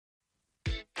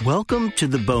Welcome to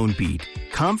The Bone Beat,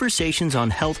 conversations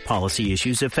on health policy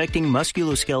issues affecting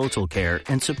musculoskeletal care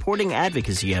and supporting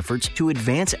advocacy efforts to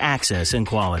advance access and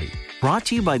quality. Brought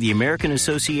to you by the American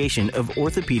Association of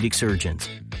Orthopedic Surgeons.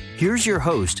 Here's your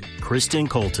host, Kristen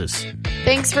Coltis.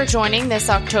 Thanks for joining this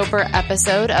October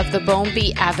episode of the Bone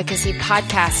Beat Advocacy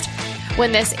Podcast.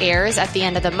 When this airs at the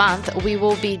end of the month, we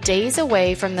will be days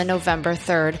away from the November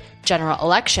 3rd general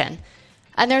election.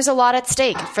 And there's a lot at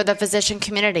stake for the physician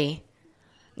community.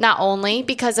 Not only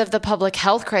because of the public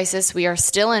health crisis we are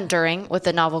still enduring with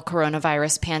the novel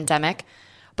coronavirus pandemic,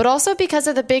 but also because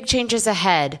of the big changes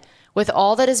ahead with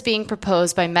all that is being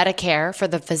proposed by Medicare for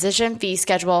the physician fee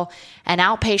schedule and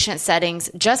outpatient settings,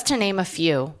 just to name a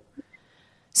few.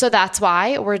 So that's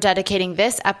why we're dedicating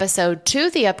this episode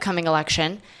to the upcoming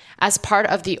election as part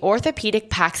of the Orthopedic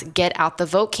PAC's Get Out the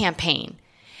Vote campaign.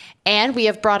 And we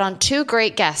have brought on two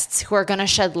great guests who are going to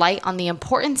shed light on the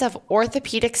importance of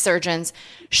orthopedic surgeons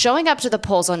showing up to the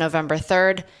polls on November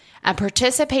 3rd and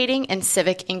participating in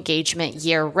civic engagement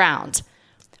year-round.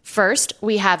 First,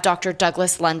 we have Dr.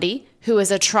 Douglas Lundy, who is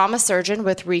a trauma surgeon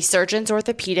with Resurgence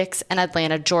Orthopedics in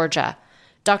Atlanta, Georgia.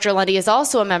 Dr. Lundy is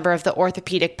also a member of the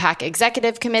Orthopedic PAC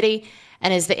Executive Committee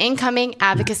and is the incoming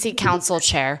Advocacy Council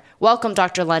Chair. Welcome,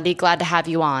 Dr. Lundy. Glad to have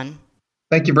you on.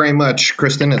 Thank you very much,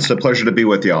 Kristen. It's a pleasure to be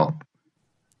with y'all.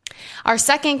 Our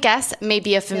second guest may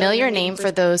be a familiar name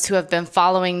for those who have been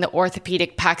following the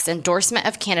Orthopedic PAC's endorsement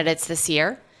of candidates this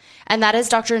year, and that is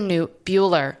Dr. Knute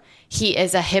Buehler. He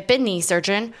is a hip and knee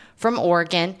surgeon from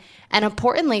Oregon, and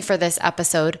importantly for this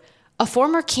episode, a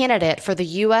former candidate for the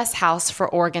U.S. House for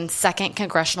Oregon's 2nd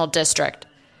Congressional District.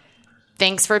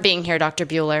 Thanks for being here, Dr.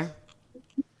 Buehler.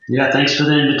 Yeah, thanks for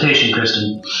the invitation,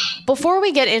 Kristen. Before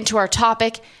we get into our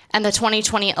topic and the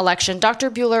 2020 election,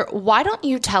 Dr. Buehler, why don't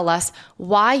you tell us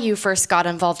why you first got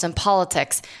involved in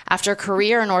politics after a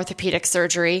career in orthopedic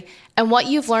surgery and what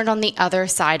you've learned on the other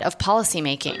side of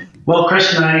policymaking? Well,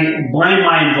 Kristen, I blame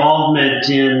my involvement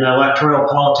in electoral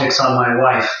politics on my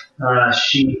wife.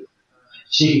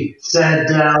 She said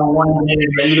one day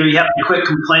that either you have to quit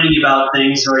complaining about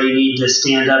things or you need to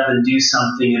stand up and do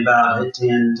something about it.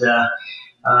 And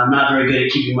I'm not very good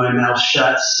at keeping my mouth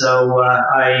shut, so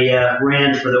I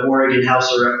ran for the Oregon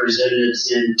House of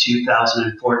Representatives in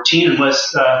 2014 and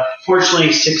was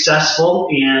fortunately successful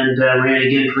and ran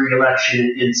again for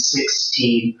re-election in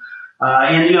 16.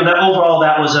 And, that overall,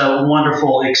 that was a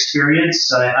wonderful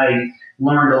experience. I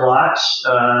learned a lot.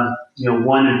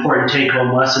 One important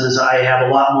take-home lesson is I have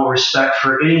a lot more respect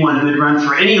for anyone who would run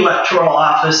for any electoral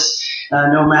office,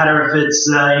 no matter if it's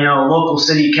local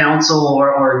city council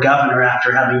or governor,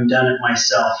 after having done it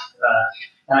myself.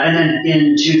 And then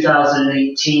in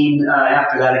 2018,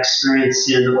 after that experience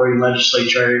in the Oregon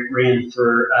legislature, I ran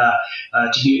for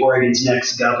to be Oregon's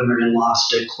next governor and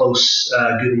lost a close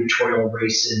gubernatorial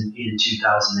race in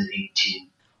 2018.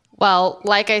 Well,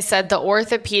 like I said, the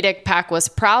Orthopedic PAC was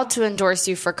proud to endorse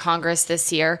you for Congress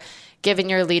this year, given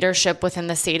your leadership within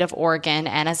the state of Oregon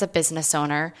and as a business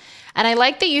owner. And I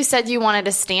like that you said you wanted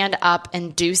to stand up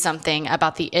and do something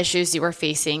about the issues you were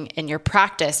facing in your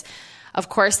practice. Of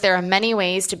course, there are many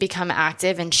ways to become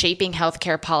active in shaping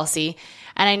healthcare policy,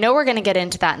 and I know we're going to get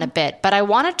into that in a bit, but I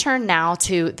want to turn now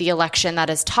to the election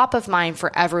that is top of mind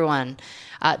for everyone.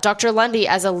 Dr. Lundy,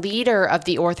 as a leader of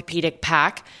the Orthopedic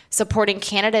PAC, supporting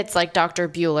candidates like Dr.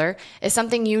 Buehler is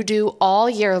something you do all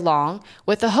year long,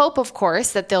 with the hope, of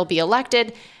course, that they'll be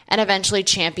elected and eventually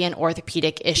champion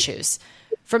orthopedic issues.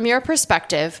 From your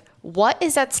perspective, what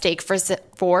is at stake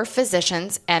for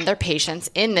physicians and their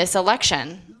patients in this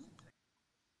election?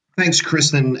 Thanks,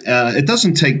 Kristen. It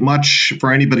doesn't take much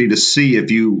for anybody to see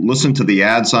if you listen to the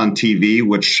ads on TV,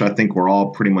 which I think we're all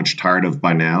pretty much tired of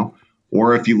by now,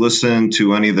 or if you listen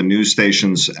to any of the news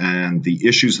stations and the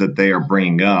issues that they are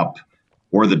bringing up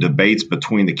or the debates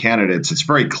between the candidates. It's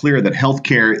very clear that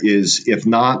healthcare is, if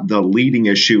not the leading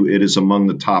issue, it is among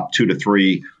the top 2 to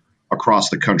 3 across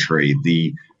the country.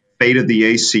 The fate of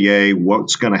the ACA,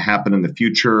 what's going to happen in the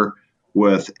future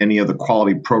with any of the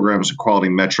quality programs, quality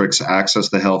metrics, access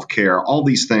to healthcare, all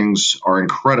these things are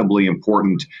incredibly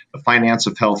important. The finance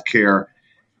of healthcare.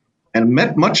 And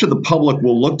much of the public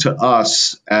will look to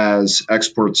us as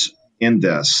experts in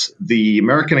this. The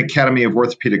American Academy of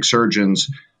Orthopedic Surgeons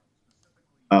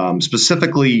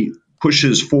specifically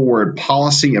pushes forward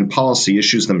policy and policy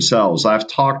issues themselves. I've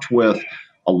talked with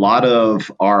a lot of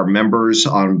our members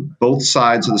on both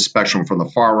sides of the spectrum, from the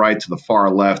far right to the far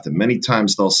left, and many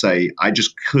times they'll say, I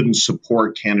just couldn't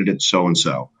support candidate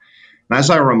so-and-so. And as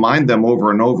I remind them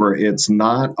over and over, it's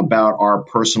not about our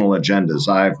personal agendas.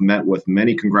 I've met with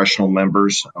many congressional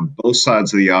members on both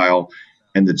sides of the aisle,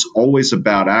 And it's always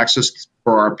about access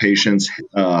for our patients,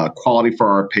 quality for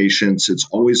our patients. It's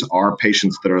always our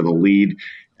patients that are the lead,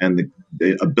 and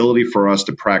the ability for us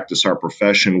to practice our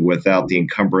profession without the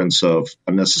encumbrance of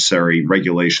unnecessary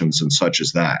regulations and such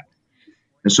as that.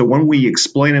 And so when we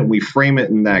explain it, we frame it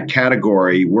in that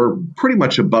category, we're pretty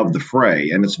much above the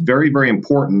fray. And it's very, very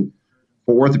important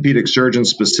for orthopedic surgeons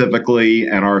specifically,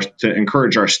 and to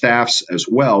encourage our staffs as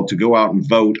well to go out and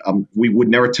vote. We would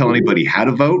never tell anybody how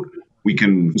to vote. We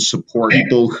can support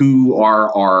people who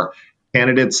are our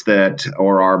candidates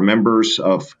or our members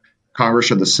of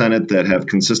Congress or the Senate that have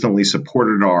consistently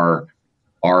supported our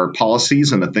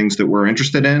policies and the things that we're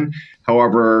interested in.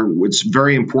 However, it's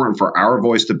very important for our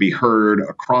voice to be heard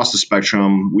across the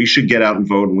spectrum. We should get out and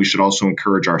vote, and we should also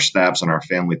encourage our staffs and our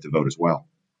family to vote as well.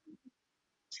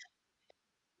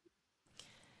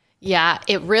 Yeah,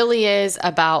 it really is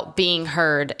about being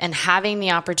heard and having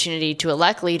the opportunity to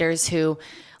elect leaders who,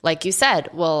 like you said,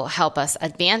 will help us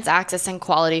advance access and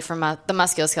quality from the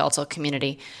musculoskeletal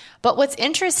community. But what's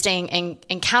interesting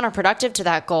and counterproductive to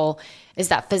that goal is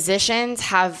that physicians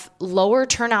have lower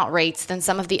turnout rates than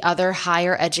some of the other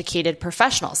higher educated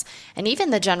professionals and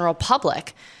even the general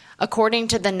public. According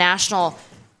to the National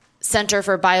Center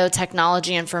for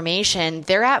Biotechnology Information,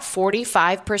 they're at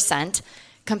 45%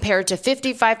 compared to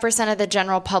 55% of the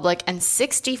general public and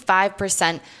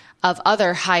 65% of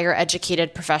other higher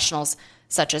educated professionals,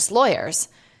 such as lawyers.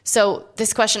 So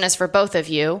this question is for both of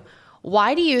you.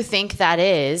 Why do you think that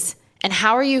is? And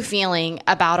how are you feeling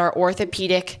about our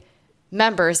orthopedic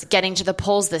members getting to the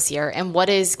polls this year in what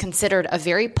is considered a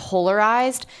very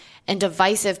polarized and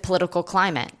divisive political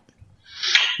climate?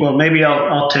 Well, maybe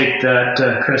I'll take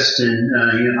that, Kristen.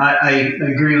 I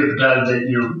agree with Doug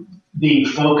that being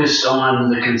focused on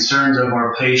the concerns of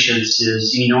our patients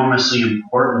is enormously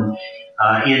important.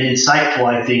 And insightful,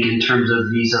 I think, in terms of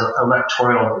these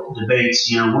electoral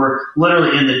debates. We're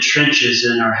literally in the trenches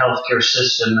in our healthcare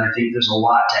system. I think there's a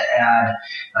lot to add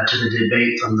to the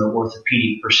debate from the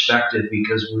orthopedic perspective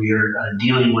because we are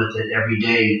dealing with it every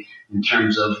day in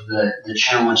terms of the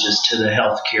challenges to the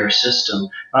healthcare system.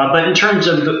 But in terms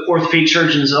of the orthopedic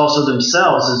surgeons also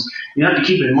themselves, you have to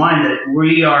keep in mind that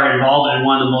we are involved in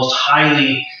one of the most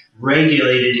highly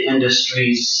regulated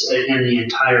industries in the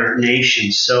entire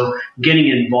nation. So getting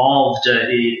involved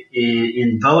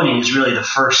in voting is really the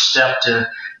first step to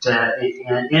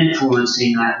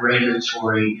influencing that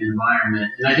regulatory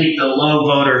environment. And I think the low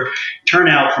voter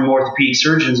turnout from orthopedic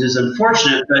surgeons is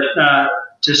unfortunate, but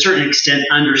to a certain extent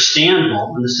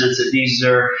understandable in the sense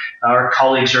that our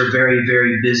colleagues are very,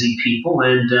 very busy people.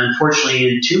 And unfortunately,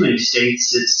 in too many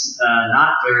states, it's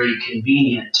not very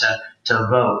convenient to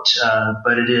vote,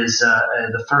 but it is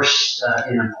the first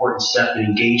and important step in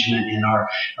engagement in our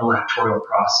electoral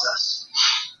process.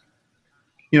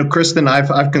 Kristen,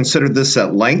 I've considered this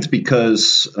at length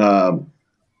because,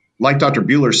 like Dr.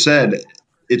 Buehler said,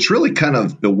 it's really kind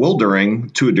of bewildering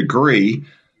to a degree.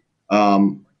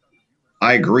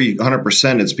 I agree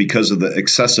 100%. It's because of the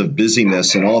excessive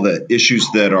busyness and all the issues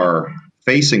that are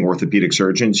facing orthopedic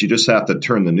surgeons. You just have to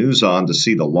turn the news on to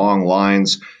see the long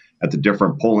lines at the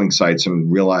different polling sites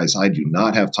and realize I do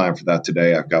not have time for that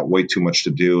today. I've got way too much to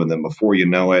do. And then before you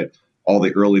know it, all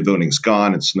the early voting's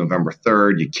gone. It's November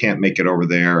 3rd. You can't make it over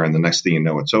there. And the next thing you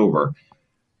know, it's over.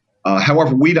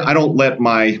 However, I don't let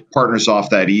my partners off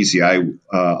that easy.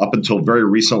 Up until very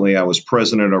recently, I was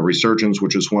president of Resurgence,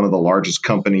 which is one of the largest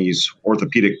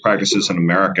orthopedic practices in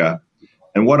America.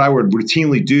 And what I would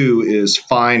routinely do is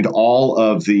find all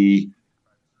of the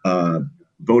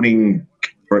voting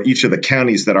for each of the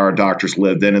counties that our doctors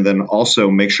lived in, and then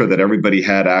also make sure that everybody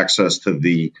had access to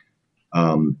the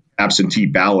absentee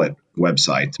ballot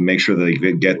website to make sure that they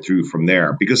could get through from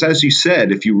there. Because as you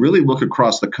said, if you really look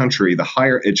across the country, the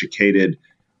higher educated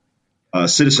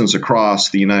citizens across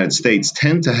the United States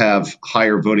tend to have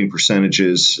higher voting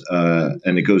percentages,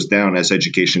 and it goes down as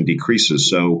education decreases.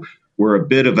 So we're a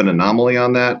bit of an anomaly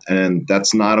on that, and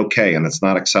that's not okay, and it's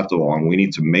not acceptable. And we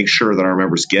need to make sure that our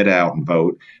members get out and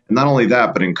vote. And not only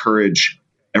that, but encourage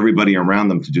everybody around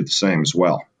them to do the same as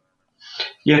well.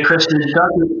 Yeah, Kristen,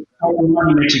 Dr.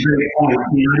 Marty makes a great point.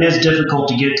 It is difficult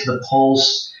to get to the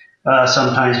polls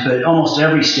sometimes, but almost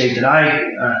every state that I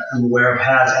am aware of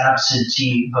has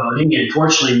absentee voting, and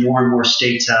fortunately more and more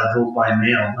states have vote by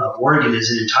mail. Oregon is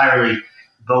an entirely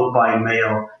vote by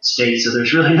mail state, so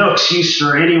there's really no excuse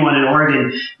for anyone in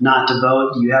Oregon not to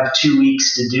vote. You have 2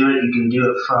 weeks to do it. You can do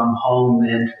it from home,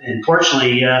 and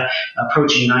fortunately,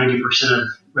 approaching 90% of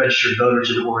registered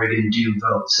voters in Oregon do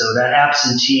vote. So that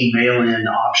absentee mail-in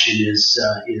option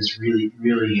is really,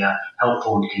 really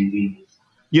helpful and convenient.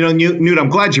 Newt, I'm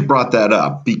glad you brought that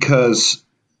up because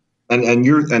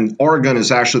And Oregon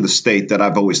is actually the state that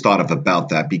I've always thought of about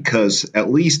that, because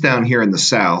at least down here in the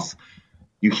South,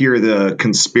 you hear the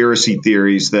conspiracy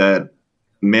theories that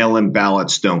mail-in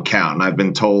ballots don't count. And I've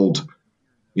been told,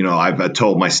 I've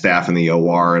told my staff in the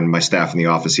OR and my staff in the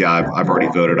office, I've already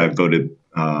voted. I voted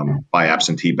by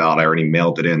absentee ballot. I already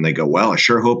mailed it in. They go, well, I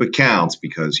sure hope it counts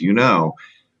because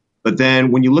But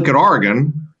then when you look at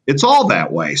Oregon, it's all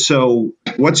that way. So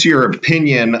what's your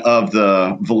opinion of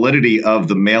the validity of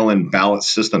the mail-in ballot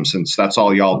system, since that's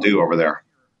all y'all do over there?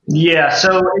 Yeah,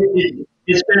 so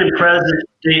it's been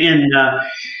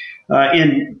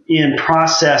in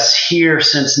process here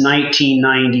since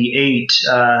 1998.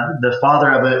 The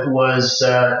father of it was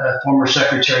a former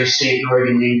Secretary of State in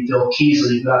Oregon named Phil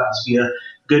Keasley, who happens to be a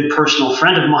good personal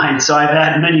friend of mine. So I've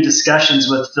had many discussions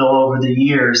with Phil over the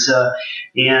years.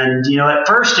 And at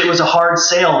first it was a hard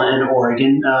sale in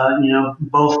Oregon.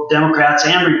 Both Democrats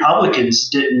and Republicans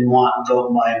didn't want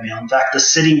vote by mail. In fact, the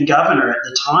sitting governor at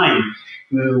the time,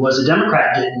 who was a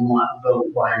Democrat, didn't want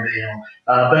vote by mail.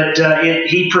 But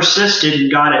he persisted and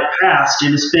got it passed,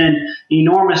 and it's been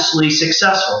enormously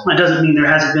successful. That doesn't mean there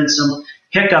hasn't been some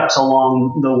hiccups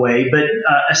along the way, but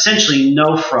essentially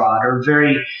no fraud, or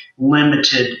very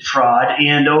limited fraud.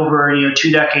 And over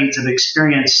 2 decades of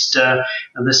experience, the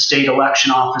state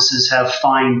election offices have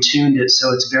fine-tuned it,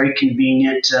 so it's very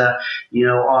convenient.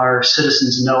 Our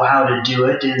citizens know how to do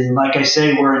it, and like I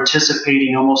say, we're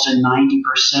anticipating almost a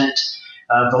 90%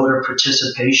 voter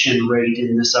participation rate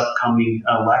in this upcoming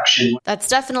election. That's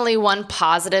definitely one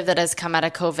positive that has come out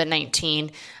of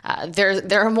COVID-19.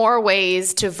 There are more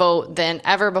ways to vote than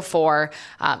ever before.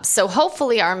 So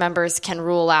hopefully our members can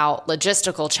rule out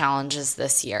logistical challenges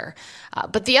this year.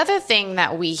 But the other thing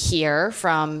that we hear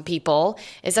from people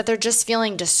is that they're just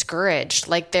feeling discouraged,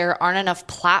 like there aren't enough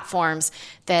platforms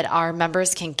that our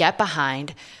members can get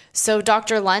behind. So,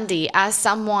 Dr. Lundy, as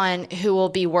someone who will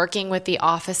be working with the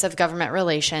Office of Government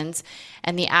Relations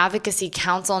and the Advocacy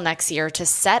Council next year to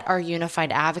set our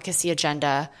unified advocacy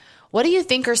agenda, what do you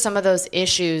think are some of those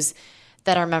issues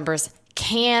that our members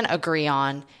can agree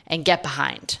on and get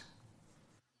behind?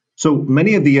 So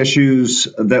many of the issues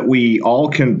that we all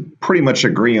can pretty much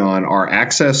agree on are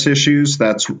access issues.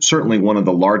 That's certainly one of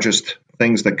the largest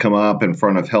things that come up in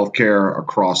front of healthcare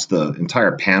across the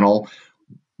entire panel.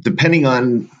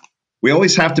 We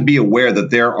always have to be aware that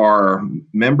there are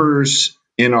members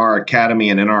in our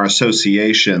academy and in our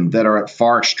association that are at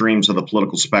far extremes of the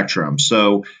political spectrum.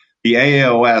 So the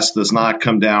AAOS does not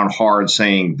come down hard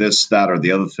saying this, that, or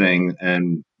the other thing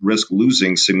and risk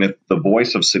losing the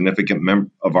voice of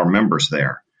significant of our members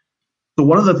there. So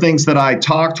one of the things that I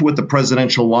talked with the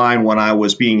presidential line when I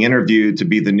was being interviewed to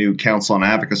be the new Council on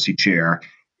Advocacy chair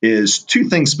is 2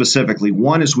 things specifically.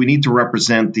 One is we need to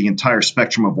represent the entire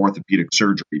spectrum of orthopedic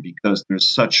surgery because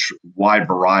there's such wide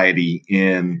variety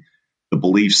in the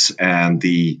beliefs and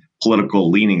the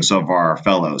political leanings of our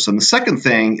fellows. And the second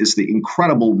thing is the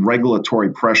incredible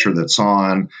regulatory pressure that's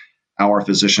on our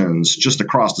physicians just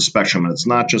across the spectrum. And it's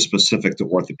not just specific to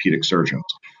orthopedic surgeons.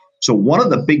 So one of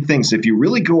the big things, if you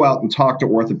really go out and talk to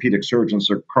orthopedic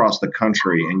surgeons across the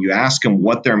country and you ask them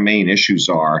what their main issues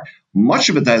are, much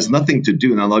of it has nothing to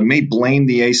do. Now, they may blame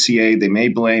the ACA, they may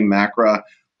blame MACRA,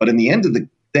 but in the end of the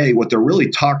day, what they're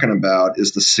really talking about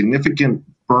is the significant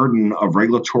burden of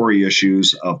regulatory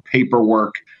issues, of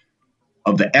paperwork,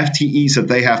 of the FTEs that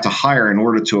they have to hire in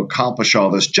order to accomplish all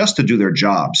this just to do their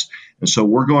jobs. And so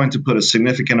we're going to put a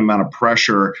significant amount of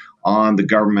pressure on the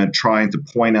government trying to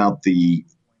point out the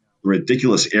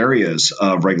ridiculous areas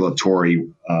of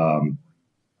regulatory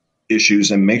issues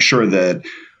and make sure that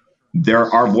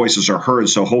our voices are heard.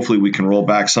 So hopefully we can roll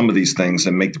back some of these things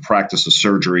and make the practice of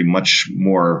surgery much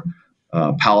more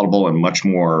palatable and much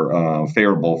more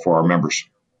favorable for our members.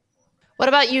 What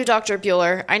about you, Dr.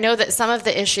 Buehler? I know that some of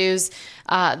the issues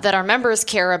that our members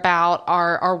care about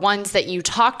are ones that you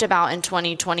talked about in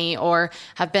 2020 or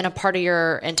have been a part of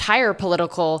your entire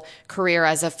political career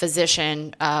as a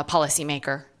physician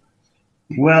policymaker.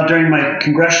 Well, during my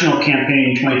congressional campaign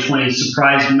in 2020, the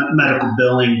surprise medical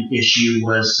billing issue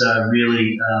was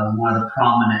really one of the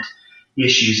prominent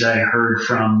issues I heard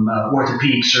from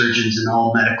orthopedic surgeons and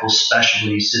all medical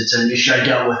specialties. It's an issue I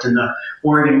dealt with in the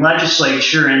Oregon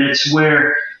legislature, and it's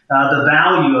where the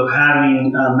value of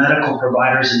having medical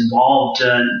providers involved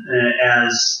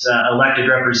as elected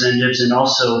representatives and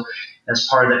also as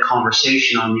part of the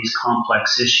conversation on these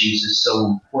complex issues is so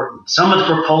important. Some of the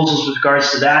proposals with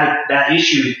regards to that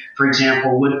issue, for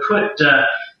example, would put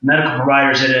medical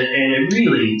providers at a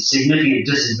really significant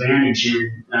disadvantage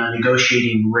in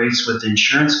negotiating rates with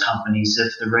insurance companies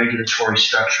if the regulatory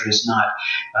structure is not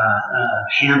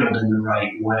handled in the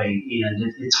right way.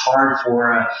 And it's hard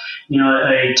for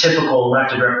a typical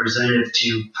elected representative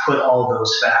to put all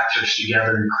those factors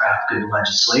together and craft good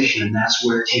legislation. And that's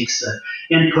where it takes the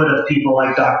input of people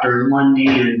like Dr. Lundy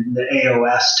and the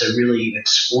AOS to really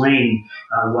explain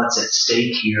what's at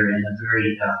stake here in a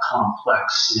very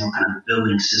complex, kind of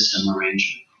billing system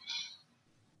arrangement.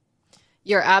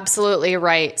 You're absolutely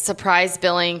right. Surprise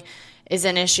billing is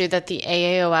an issue that the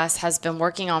AAOS has been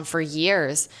working on for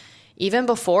years, even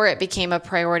before it became a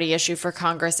priority issue for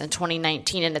Congress in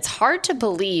 2019. And it's hard to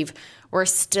believe we're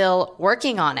still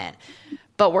working on it.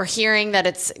 But we're hearing that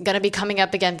it's going to be coming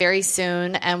up again very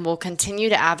soon, and we'll continue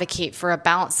to advocate for a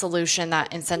balanced solution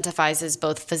that incentivizes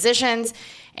both physicians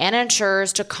and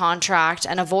insurers to contract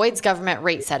and avoids government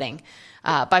rate setting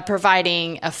by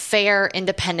providing a fair,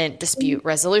 independent dispute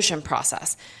resolution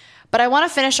process. But I want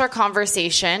to finish our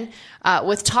conversation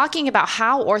with talking about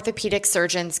how orthopedic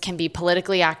surgeons can be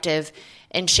politically active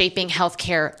in shaping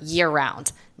healthcare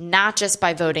year-round, not just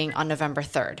by voting on November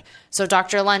 3rd. So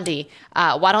Dr. Lundy,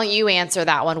 why don't you answer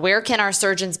that one? Where can our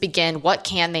surgeons begin? What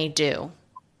can they do?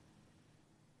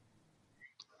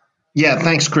 Yeah,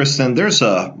 thanks, Kristen. There's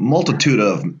a multitude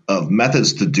of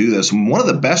methods to do this. One of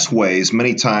the best ways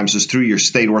many times is through your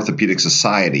state orthopedic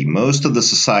society. Most of the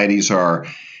societies are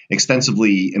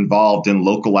extensively involved in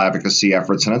local advocacy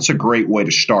efforts, and that's a great way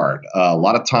to start. A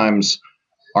lot of times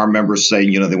our members say,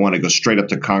 they want to go straight up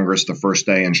to Congress the first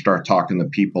day and start talking to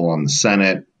people on the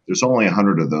Senate. There's only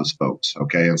 100 of those folks,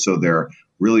 okay? And so they're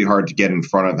really hard to get in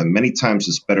front of. And many times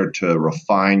it's better to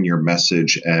refine your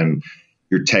message and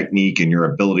your technique and your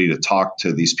ability to talk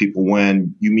to these people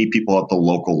when you meet people at the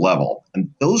local level.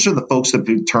 And those are the folks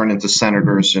that turn into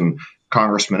senators and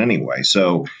congressmen anyway.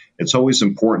 So it's always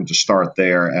important to start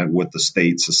there and with the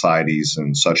state societies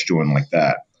and such doing like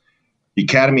that. The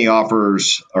Academy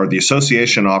offers, or the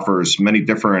association offers, many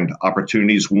different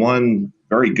opportunities. One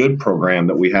very good program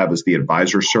that we have is the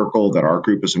Advisor Circle that our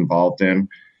group is involved in.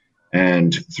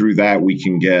 And through that, we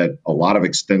can get a lot of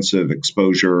extensive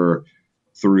exposure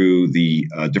through the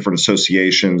different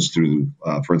associations, through,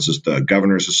 for instance, the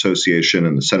Governor's Association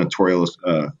and the senatorial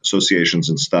associations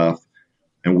and stuff.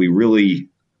 And we really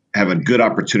have a good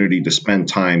opportunity to spend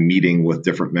time meeting with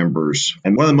different members.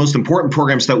 And one of the most important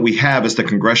programs that we have is the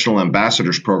Congressional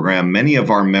Ambassadors Program. Many of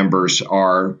our members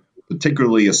are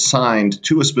particularly assigned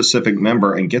to a specific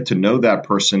member and get to know that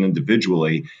person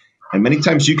individually. And many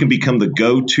times you can become the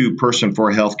go-to person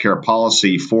for healthcare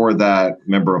policy for that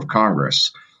member of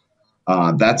Congress.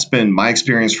 That's been my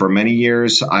experience for many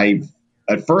years.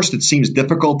 At first, it seems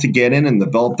difficult to get in and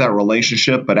develop that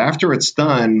relationship, but after it's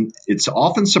done, it's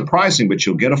often surprising, but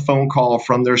you'll get a phone call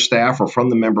from their staff or from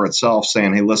the member itself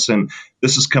saying, hey, listen,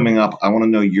 this is coming up. I want to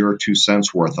know your 2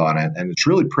 cents worth on it. And it's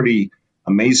really pretty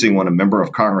amazing when a member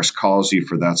of Congress calls you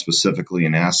for that specifically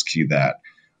and asks you that.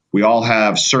 We all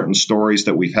have certain stories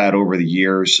that we've had over the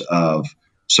years of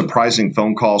surprising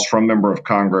phone calls from member of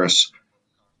Congress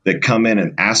that come in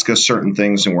and ask us certain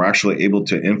things, and we're actually able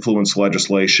to influence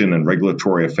legislation and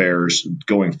regulatory affairs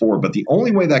going forward. But the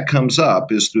only way that comes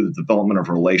up is through the development of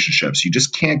relationships. You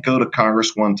just can't go to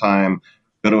Congress one time,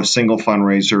 go to a single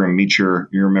fundraiser and meet your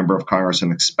member of Congress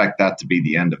and expect that to be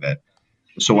the end of it.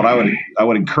 So what I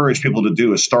would encourage people to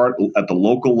do is start at the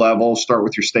local level, start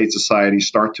with your state society,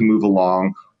 start to move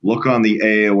along, look on the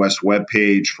AAOS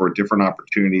webpage for different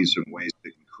opportunities and ways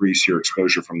to increase your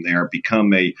exposure from there,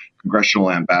 become a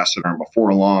congressional ambassador, and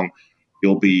before long,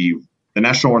 you'll be the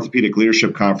National Orthopedic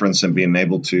Leadership Conference and being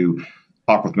able to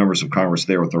talk with members of Congress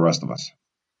there with the rest of us.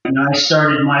 I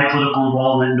started my political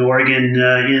involvement in Oregon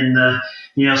in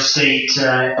the state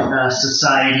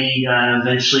society.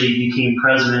 Eventually became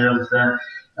president of the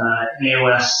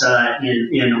AOS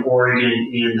in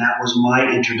Oregon, and that was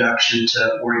my introduction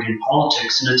to Oregon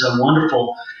politics. And it's a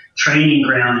wonderful training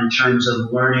ground in terms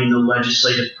of learning the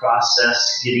legislative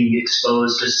process, getting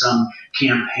exposed to some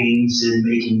campaigns and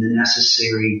making the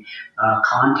necessary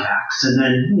contacts. And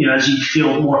then, as you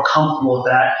feel more comfortable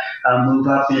with that, move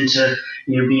up into,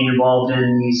 being involved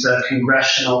in these with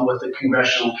the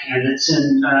congressional candidates.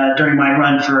 And during my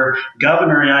run for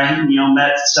governor, I,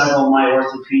 met several of my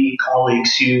orthopedic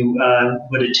colleagues who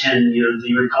would attend,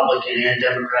 the Republican and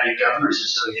Democratic Governors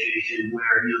Association,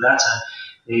 where, that's an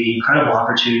incredible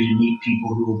opportunity to meet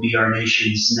people who will be our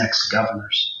nation's next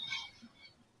governors.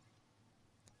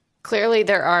 Clearly,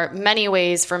 there are many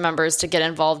ways for members to get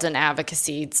involved in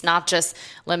advocacy. It's not just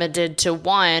limited to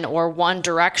one or one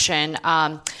direction,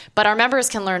 but our members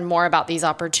can learn more about these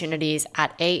opportunities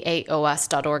at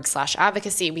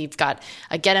aaos.org/advocacy. We've got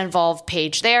a Get Involved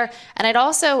page there. And I'd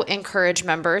also encourage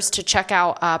members to check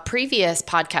out previous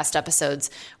podcast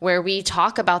episodes where we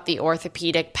talk about the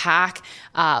Orthopedic PAC,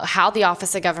 how the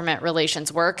Office of Government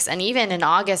Relations works. And even in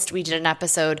August, we did an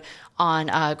episode on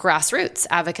grassroots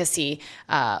advocacy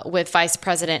with Vice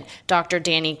President Dr.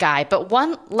 Danny Guy. But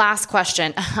one last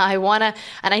question I want to,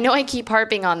 and I know I keep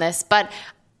harping on this, but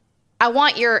I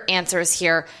want your answers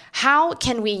here. How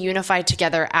can we unify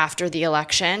together after the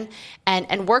election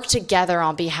and work together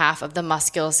on behalf of the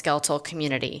musculoskeletal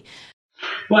community?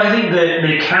 Well, I think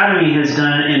the Academy has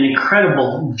done an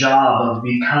incredible job of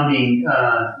becoming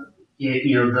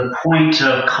the point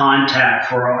of contact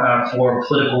for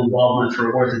political involvement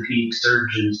for orthopedic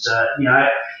surgeons.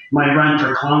 My run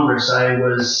for Congress, I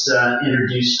was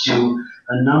introduced to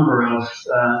a number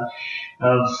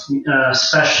of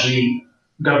especially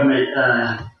government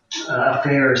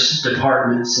affairs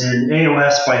departments, and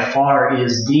AOS by far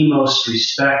is the most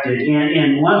respected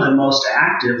and one of the most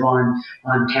active on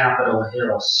Capitol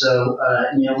Hill. So,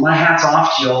 my hat's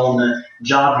off to you all on the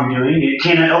job you're doing. It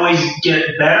can't always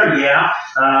get better, but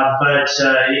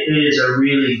it is a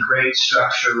really great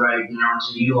structure right now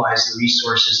to utilize the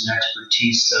resources and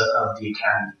expertise of the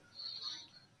Academy.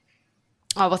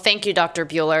 Oh, well, thank you, Dr.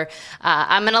 Buehler.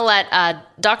 I'm going to let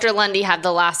Dr. Lundy have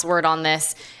the last word on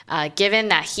this, given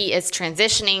that he is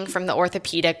transitioning from the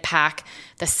Orthopedic PAC,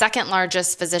 the second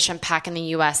largest physician PAC in the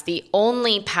U.S., the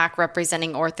only PAC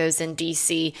representing orthos in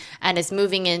D.C., and is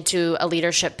moving into a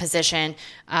leadership position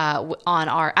on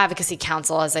our advocacy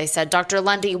council, as I said. Dr.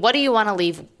 Lundy, what do you want to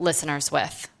leave listeners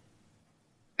with?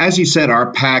 As you said,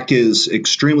 our PAC is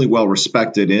extremely well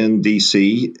respected in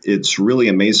D.C. It's really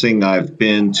amazing. I've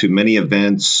been to many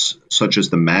events such as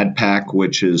the MAD PAC,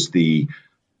 which is the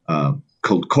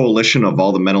coalition of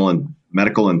all the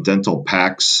medical and dental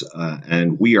PACs,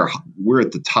 and we're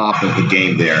at the top of the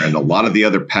game there. And a lot of the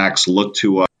other PACs look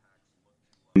to us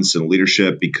in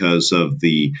leadership because of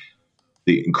the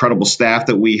incredible staff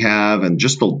that we have and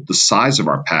just the size of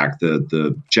our PAC,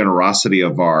 the generosity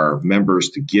of our members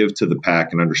to give to the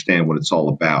PAC and understand what it's all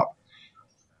about.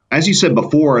 As you said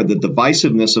before, the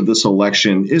divisiveness of this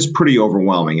election is pretty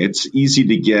overwhelming. It's easy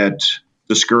to get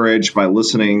discouraged by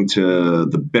listening to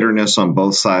the bitterness on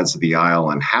both sides of the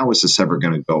aisle and how is this ever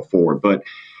going to go forward. But,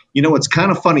 it's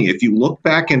kind of funny. If you look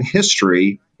back in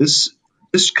history, this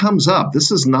comes up.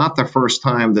 This is not the first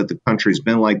time that the country's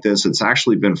been like this. It's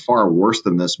actually been far worse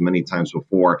than this many times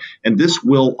before. And this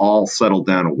will all settle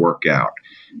down and work out.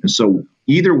 And so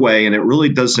either way, and it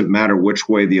really doesn't matter which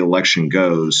way the election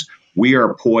goes, we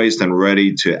are poised and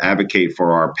ready to advocate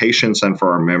for our patients and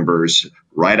for our members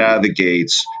right out of the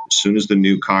gates. As soon as the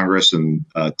new Congress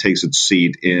takes its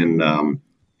seat in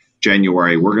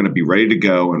January, we're going to be ready to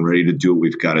go and ready to do what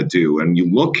we've got to do. And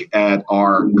you look at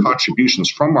our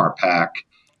contributions from our PAC,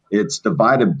 it's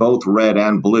divided both red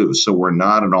and blue. So we're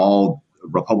not an all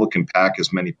Republican PAC,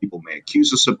 as many people may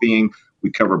accuse us of being.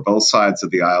 We cover both sides of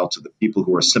the aisle to the people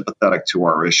who are sympathetic to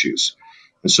our issues.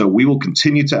 And so we will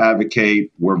continue to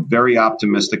advocate. We're very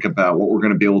optimistic about what we're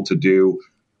going to be able to do.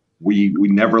 We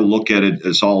never look at it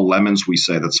as all lemons. We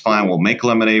say, that's fine. We'll make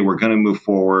lemonade. We're going to move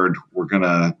forward. We're going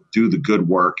to do the good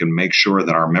work and make sure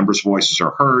that our members' voices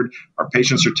are heard, our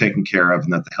patients are taken care of,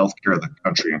 and that the healthcare of the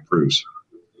country improves.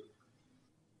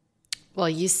 Well,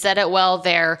 you said it well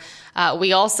there.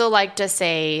 We also like to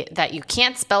say that you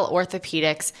can't spell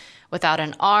orthopedics without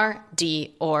an R,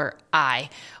 D, or I.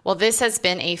 Well, this has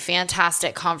been a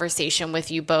fantastic conversation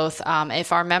with you both.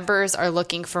 If our members are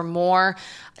looking for more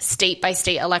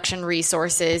state-by-state election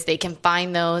resources, they can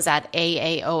find those at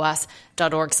aaos.org/PAC.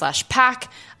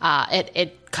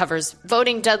 It covers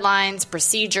voting deadlines,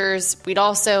 procedures. We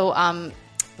also want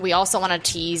to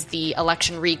tease the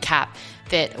election recap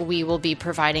that we will be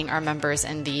providing our members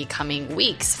in the coming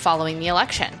weeks following the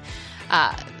election.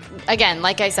 Again,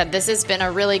 like I said, this has been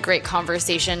a really great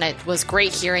conversation. It was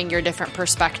great hearing your different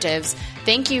perspectives.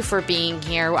 Thank you for being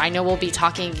here. I know we'll be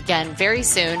talking again very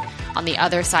soon on the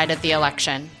other side of the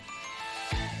election.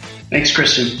 Thanks,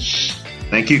 Kristen.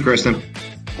 Thank you, Kristen.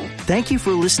 Thank you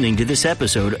for listening to this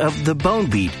episode of The Bone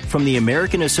Beat from the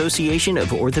American Association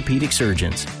of Orthopedic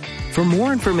Surgeons. For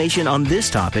more information on this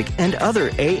topic and other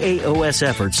AAOS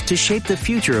efforts to shape the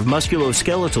future of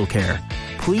musculoskeletal care,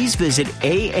 please visit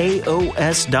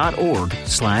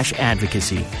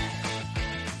aaos.org/advocacy.